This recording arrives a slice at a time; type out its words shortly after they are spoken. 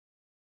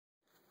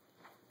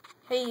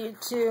Hey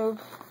YouTube,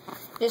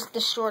 just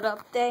a short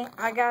update.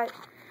 I got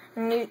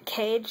a new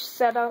cage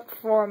set up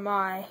for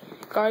my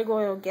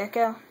gargoyle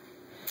gecko.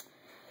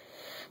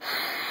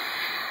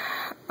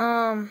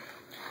 I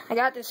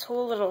got this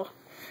whole little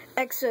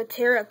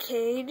Exoterra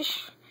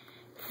cage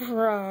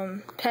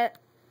from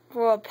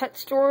a pet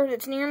store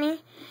that's near me,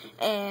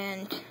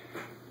 and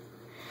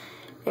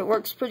it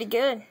works pretty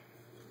good.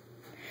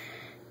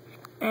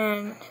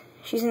 And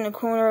she's in the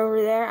corner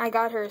over there. I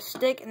got her a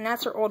stick, and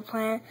that's her old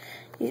plant.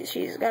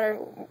 She's got her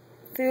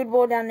food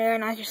bowl down there,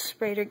 and I just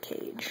sprayed her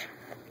cage.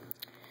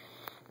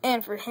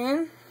 And for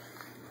him,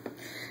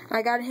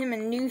 I got him a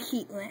new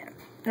heat lamp,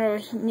 or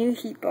a new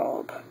heat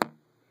bulb.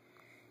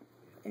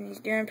 And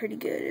he's doing pretty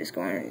good. It's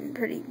going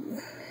pretty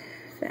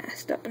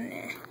fast up in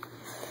there.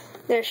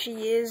 There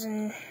she is,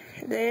 and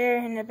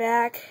there in the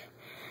back.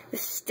 The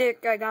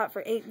stick I got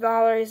for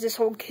 $8. This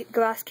whole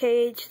glass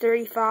cage,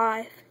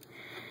 $35.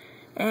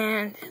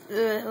 And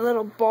the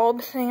little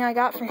bulb thing I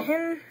got for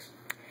him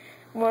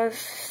was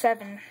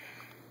 $7.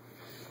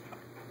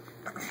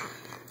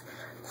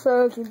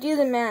 So if you do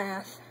the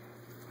math,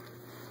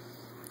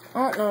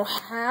 I don't know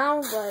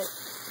how, but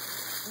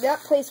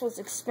that place was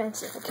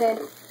expensive, okay?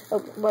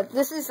 Oh, but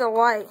this is the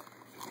light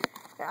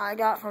that I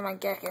got for my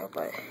gecko,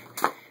 but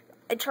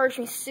it charged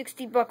me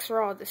 $60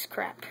 for all this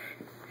crap.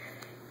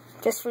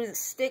 Just for the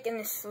stick and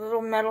this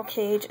little metal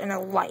cage and a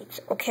light,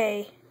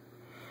 okay?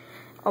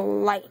 A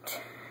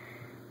light.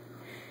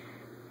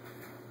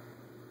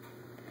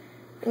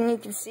 And you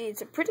can see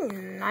it's a pretty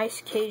nice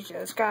cage though.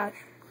 It's got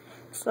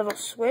this little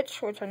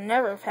switch, which I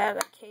never have had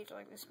a cage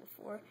like this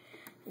before.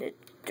 The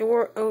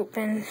door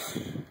opens.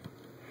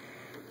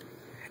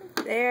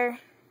 There.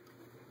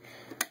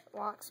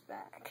 Locks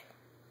back.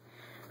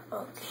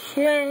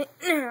 Okay,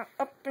 now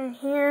up in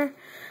here,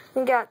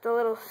 we got the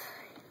little,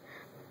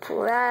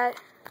 pull that,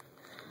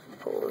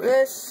 pull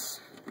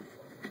this,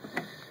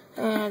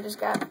 and it's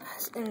got,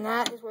 and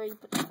that is where you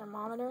put the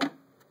thermometer.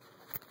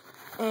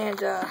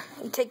 And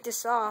you take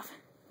this off.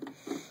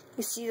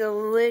 You see the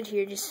lid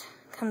here just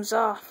comes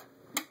off.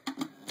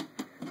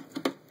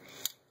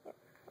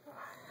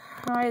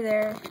 Hi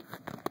there.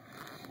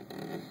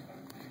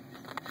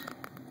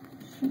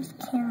 She's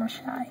camera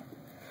shy.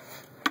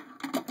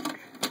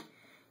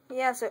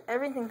 Yeah, so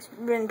everything's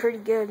been pretty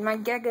good. My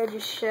gecko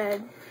just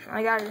shed.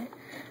 I got a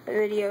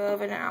video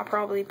of it, and I'll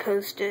probably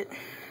post it.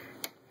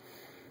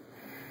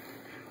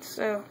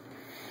 So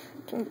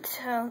you can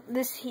tell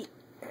this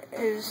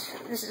is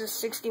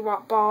a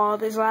 60-watt bulb.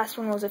 This last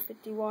one was a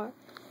 50-watt.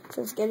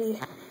 So it's getting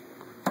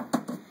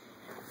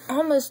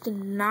almost to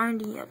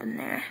 90 up in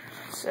there.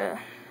 So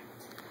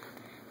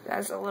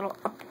that's a little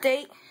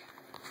update.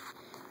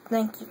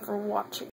 Thank you for watching.